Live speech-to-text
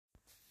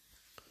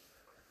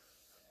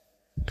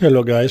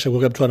Hello, guys, and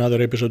welcome to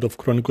another episode of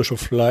Chronicles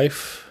of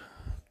Life.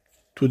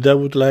 Today, I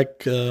would like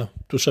to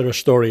share a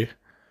story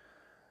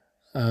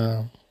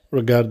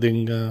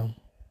regarding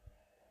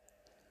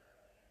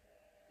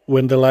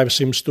when the life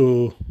seems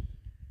to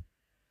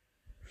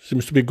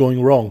be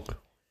going wrong.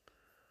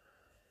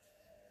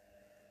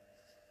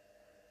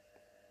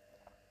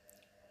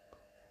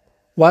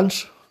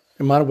 Once,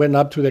 a man went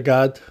up to the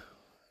God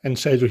and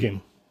said to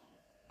him,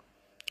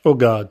 "Oh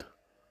God,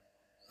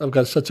 I've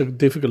got such a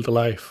difficult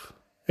life.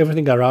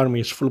 Everything around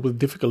me is full with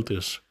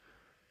difficulties.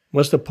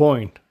 What's the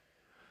point?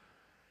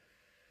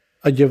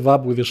 I give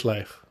up with this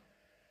life."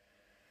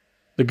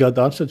 The God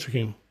answered to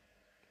him,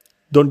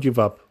 "Don't give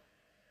up."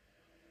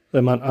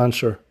 The man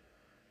answered,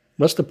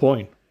 "What's the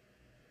point?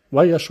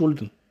 Why are you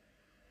sultan?"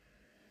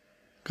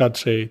 God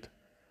said,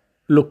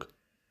 "Look,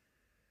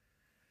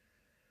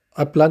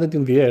 I planted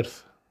in the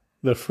earth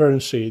the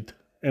fern seed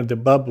and the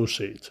bamboo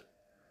seed.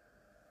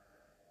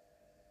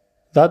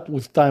 That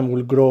with time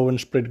will grow and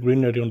spread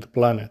greenery on the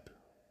planet.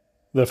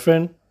 The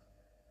fern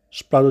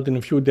sprouted in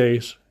a few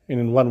days, and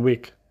in 1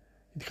 week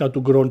it had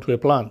to grow into a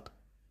plant.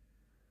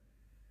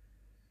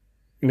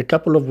 In a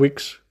couple of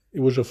weeks it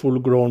was a full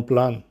grown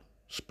plant,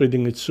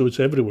 spreading its shoots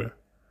everywhere,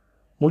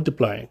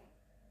 multiplying.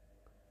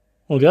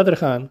 On the other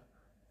hand,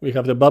 we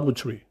have the bamboo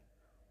tree.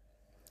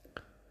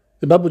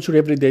 The bamboo tree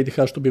every day it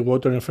has to be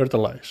watered and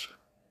fertilized.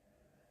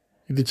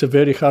 It is a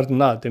very hard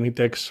nut, and it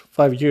takes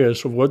 5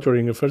 years of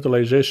watering and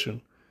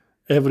fertilization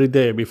every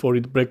day before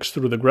it breaks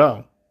through the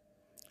ground.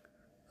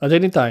 At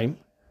any time,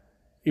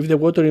 if the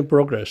watering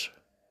process,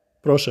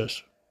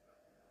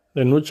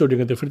 the nurturing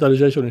and the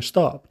fertilization is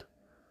stopped,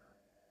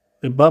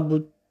 the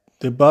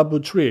bamboo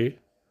tree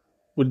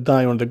would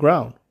die on the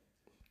ground.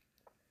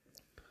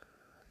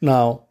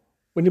 Now,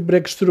 when it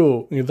breaks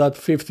through in that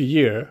 50th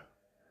year,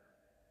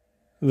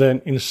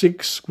 then in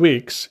 6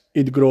 weeks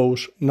it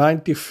grows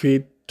 90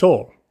 feet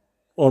tall,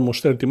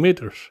 almost 30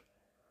 meters.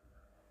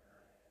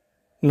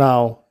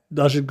 Now,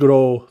 does it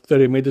grow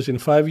 30 meters in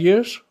 5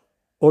 years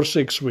or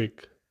 6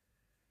 weeks?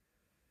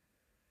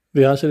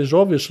 The answer is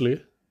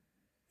obviously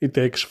it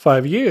takes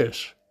 5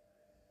 years.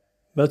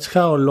 That's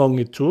how long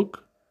it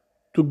took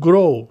to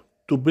grow,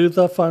 to build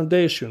that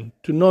foundation,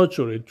 to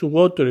nurture it, to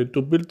water it,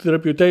 to build the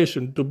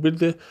reputation, to build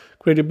the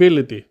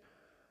credibility.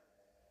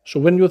 So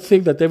when you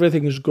think that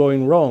everything is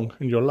going wrong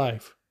in your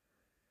life,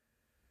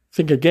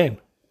 think again.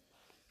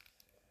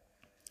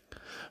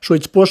 So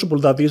it's possible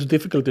that these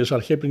difficulties are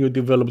helping you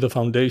develop the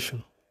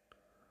foundation.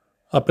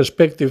 Our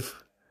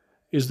perspective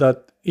is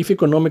that if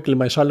economically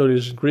my salary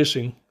is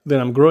increasing, then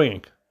I'm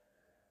growing.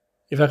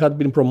 If I had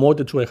been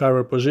promoted to a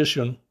higher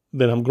position,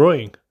 then I'm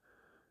growing.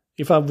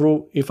 If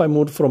I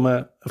moved from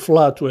a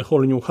flat to a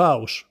whole new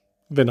house,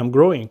 then I'm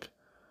growing.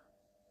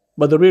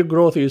 But the real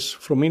growth is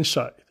from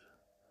inside.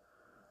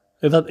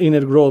 And that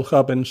inner growth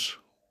happens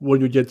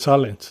when you get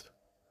challenged.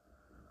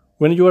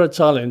 When you are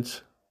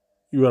challenged,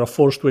 you are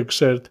forced to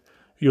exert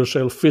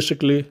yourself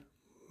physically,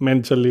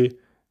 mentally,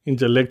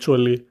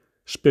 intellectually,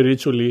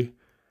 spiritually,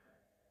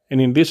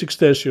 and in this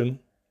extension,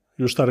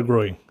 you start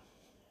growing.